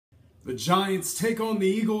The Giants take on the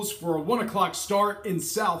Eagles for a 1 o'clock start in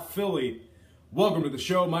South Philly. Welcome to the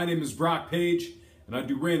show. My name is Brock Page, and I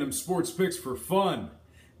do random sports picks for fun.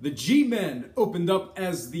 The G-Men opened up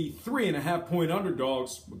as the 3.5-point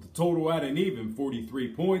underdogs with the total at an even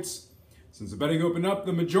 43 points. Since the betting opened up,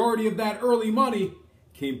 the majority of that early money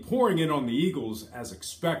came pouring in on the Eagles as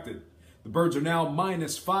expected. The Birds are now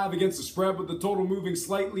 -5 against the spread, with the total moving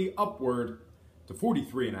slightly upward to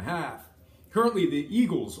 43.5. Currently, the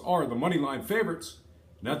Eagles are the moneyline favorites,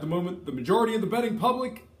 and at the moment, the majority of the betting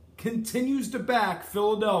public continues to back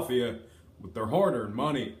Philadelphia with their hard-earned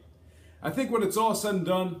money. I think when it's all said and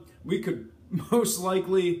done, we could most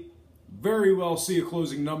likely very well see a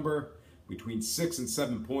closing number between 6 and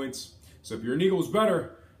 7 points. So if you're an Eagles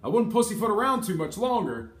bettor, I wouldn't pussyfoot around too much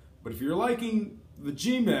longer, but if you're liking the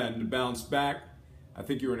G-Men to bounce back, I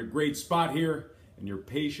think you're in a great spot here, and your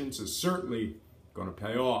patience is certainly going to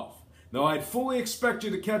pay off. Now, I'd fully expect you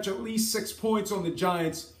to catch at least 6 points on the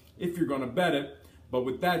Giants if you're going to bet it. But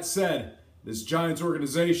with that said, this Giants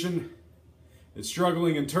organization is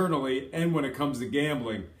struggling internally and when it comes to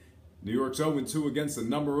gambling. New York's 0-2 against the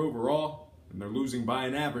number overall, and they're losing by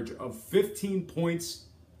an average of 15 points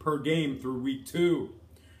per game through week 2.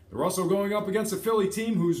 They're also going up against a Philly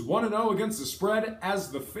team who's 1-0 against the spread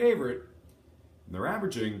as the favorite, and they're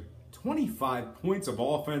averaging 25 points of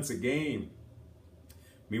offense a game.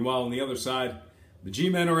 Meanwhile, on the other side, the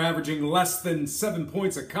G-Men are averaging less than 7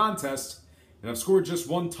 points a contest and have scored just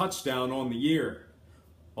 1 touchdown on the year.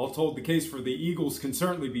 All told, the case for the Eagles can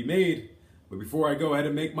certainly be made, but before I go ahead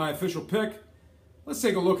and make my official pick, let's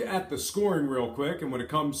take a look at the scoring real quick. And when it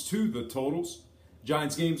comes to the totals,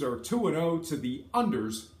 Giants games are 2-0 to the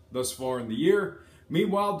unders thus far in the year.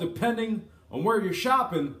 Meanwhile, depending on where you're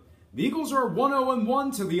shopping, the Eagles are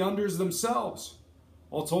 1-0-1 to the unders themselves.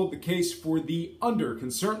 All told, the case for the under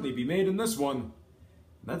can certainly be made in this one. And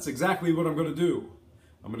that's exactly what I'm going to do.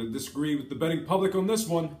 I'm going to disagree with the betting public on this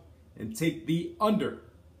one and take the under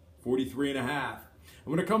 43.5.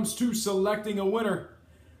 And when it comes to selecting a winner,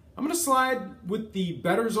 I'm going to slide with the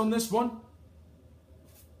bettors on this one.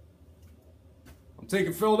 I'm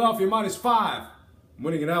taking Philadelphia -5. I'm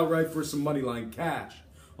winning it outright for some moneyline cash.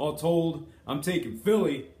 All told, I'm taking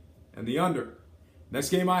Philly and the under. Next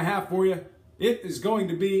game I have for you, it is going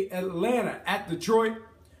to be Atlanta at Detroit.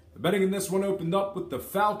 The betting in this one opened up with the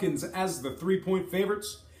Falcons as the 3-point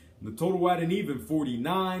favorites, and the total at an even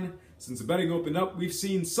 49. Since the betting opened up, we've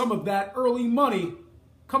seen some of that early money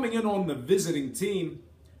coming in on the visiting team.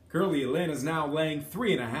 Currently, Atlanta's now laying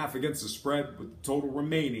 3.5 against the spread, with the total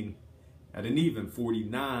remaining at an even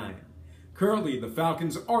 49. Currently, the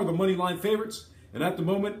Falcons are the moneyline favorites, and at the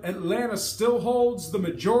moment, Atlanta still holds the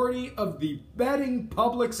majority of the betting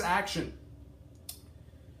public's action.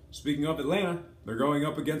 Speaking of Atlanta, they're going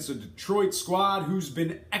up against a Detroit squad who's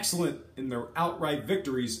been excellent in their outright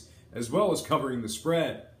victories as well as covering the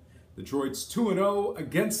spread. Detroit's 2-0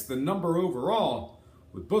 against the number overall,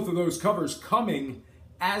 with both of those covers coming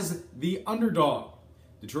as the underdog.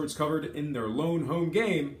 Detroit's covered in their lone home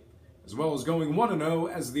game, as well as going 1-0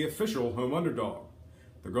 as the official home underdog.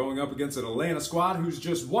 They're going up against an Atlanta squad who's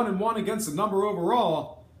just 1-1 against the number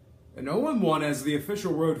overall, and 0-1 as the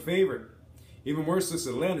official road favorite. Even worse, this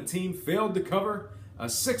Atlanta team failed to cover a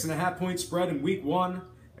 6.5-point spread in week 1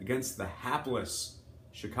 against the hapless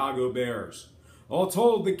Chicago Bears. All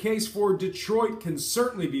told, the case for Detroit can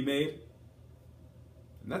certainly be made,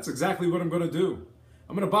 and that's exactly what I'm going to do.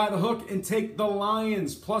 I'm going to buy the hook and take the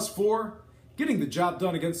Lions +4, getting the job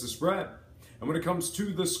done against the spread. And when it comes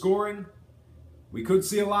to the scoring, we could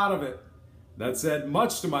see a lot of it. That said,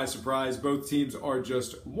 much to my surprise, both teams are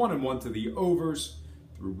just 1-1 to the overs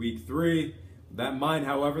through week 3. With that in mind,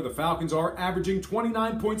 however, the Falcons are averaging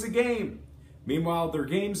 29 points a game. Meanwhile, their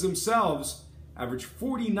games themselves average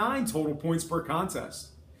 49 total points per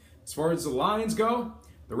contest. As far as the Lions go,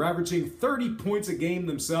 they're averaging 30 points a game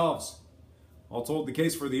themselves. All told, the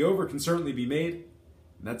case for the over can certainly be made,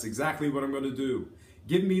 and that's exactly what I'm going to do.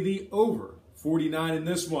 Give me the over 49 in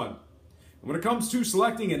this one. And when it comes to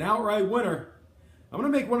selecting an outright winner, I'm going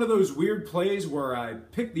to make one of those weird plays where I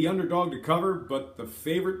pick the underdog to cover, but the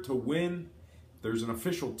favorite to win. If there's an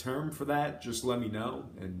official term for that, just let me know.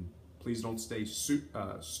 And please don't stay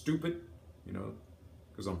stupid,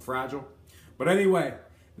 because I'm fragile. But anyway,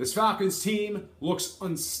 this Falcons team looks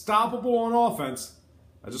unstoppable on offense.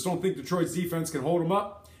 I just don't think Detroit's defense can hold them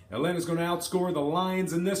up. Atlanta's going to outscore the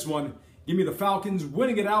Lions in this one. Give me the Falcons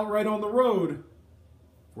winning it outright on the road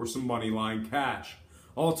for some money line cash.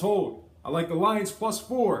 All told, I like the Lions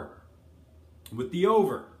 +4 with the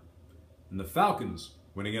over and the Falcons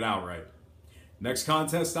winning it outright. Next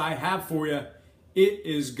contest I have for you, it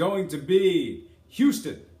is going to be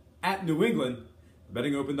Houston at New England. The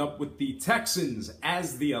betting opened up with the Texans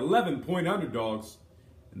as the 11-point underdogs,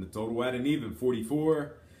 and the total at an even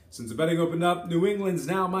 44. Since the betting opened up, New England's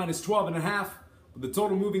now minus 12.5, with the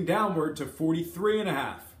total moving downward to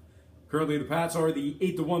 43.5. Currently, the Pats are the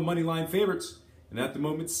 8-1 money line favorites, and at the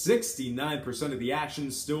moment, 69% of the action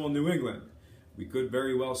is still in New England. We could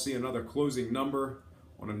very well see another closing number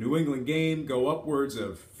on a New England game go upwards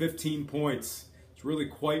of 15 points. It's really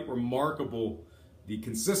quite remarkable the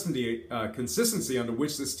consistency under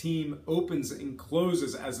which this team opens and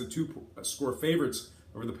closes as the two-score favorites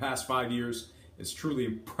over the past 5 years is truly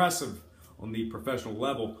impressive on the professional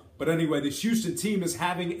level. But anyway, this Houston team is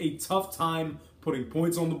having a tough time putting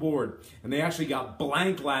points on the board, and they actually got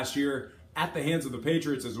blanked last year at the hands of the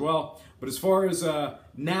Patriots as well. But as far as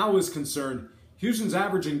now is concerned, Houston's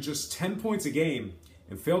averaging just 10 points a game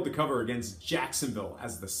and failed to cover against Jacksonville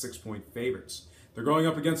as the 6-point favorites. They're going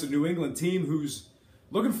up against a New England team who's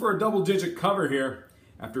looking for a double-digit cover here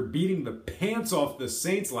after beating the pants off the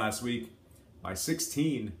Saints last week by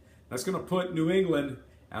 16. That's going to put New England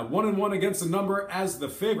at 1-1 against the number as the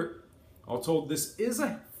favorite. All told, this is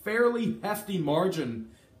a fairly hefty margin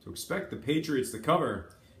to expect the Patriots to cover,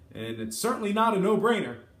 and it's certainly not a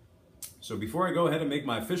no-brainer. So before I go ahead and make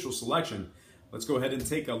my official selection, let's go ahead and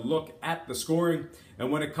take a look at the scoring.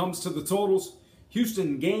 And when it comes to the totals,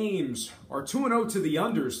 Houston games are 2-0 to the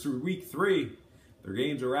unders through week 3. Their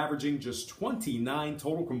games are averaging just 29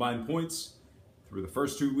 total combined points through the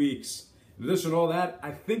first 2 weeks. In addition to all that,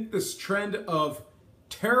 I think this trend of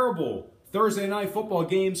terrible Thursday night football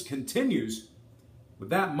games continues. With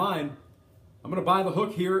that in mind, I'm going to buy the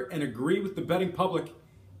hook here and agree with the betting public.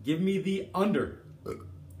 Give me the under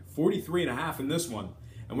 43.5 in this one.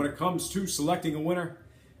 And when it comes to selecting a winner,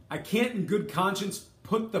 I can't in good conscience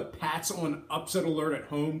put the Pats on upset alert at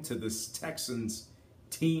home to this Texans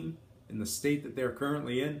team in the state that they're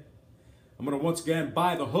currently in. I'm going to once again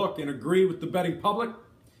buy the hook and agree with the betting public.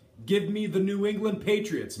 Give me the New England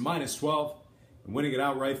Patriots minus 12 and winning it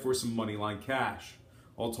outright for some money line cash.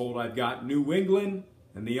 All told, I've got New England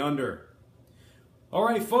and the under. All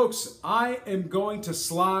right, folks, I am going to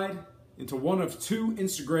slide into one of 2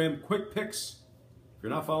 Instagram quick picks. If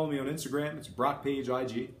you're not following me on Instagram, it's Brock Page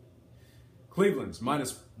IG. Cleveland's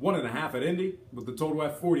minus 1.5 at Indy with the total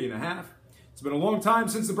at 40.5. It's been a long time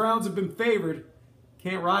since the Browns have been favored.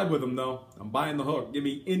 Can't ride with them, though. I'm buying the hook. Give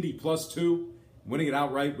me Indy plus 2, winning it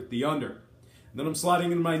outright with the under. And then I'm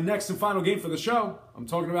sliding into my next and final game for the show. I'm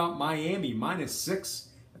talking about Miami minus 6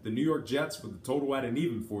 at the New York Jets with the total at an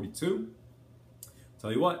even 42.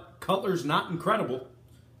 Tell you what, Cutler's not incredible.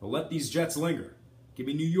 But let these Jets linger. Give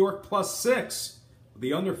me New York plus 6 with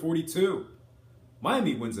the under 42.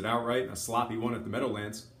 Miami wins it outright in a sloppy one at the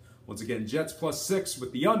Meadowlands. Once again, Jets plus 6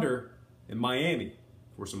 with the under in Miami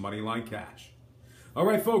for some money line cash. All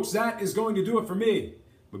right, folks, that is going to do it for me.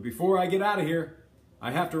 But before I get out of here,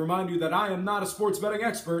 I have to remind you that I am not a sports betting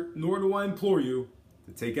expert, nor do I implore you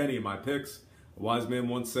to take any of my picks. A wise man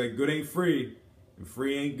once said, good ain't free, and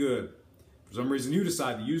free ain't good. For some reason you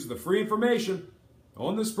decide to use the free information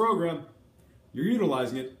on this program, you're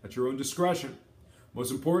utilizing it at your own discretion.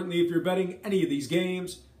 Most importantly, if you're betting any of these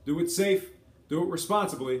games, do it safe, do it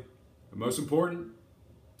responsibly, and most important,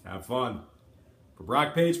 have fun. For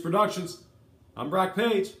Brock Page Productions, I'm Brock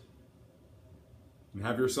Page, and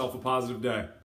have yourself a positive day.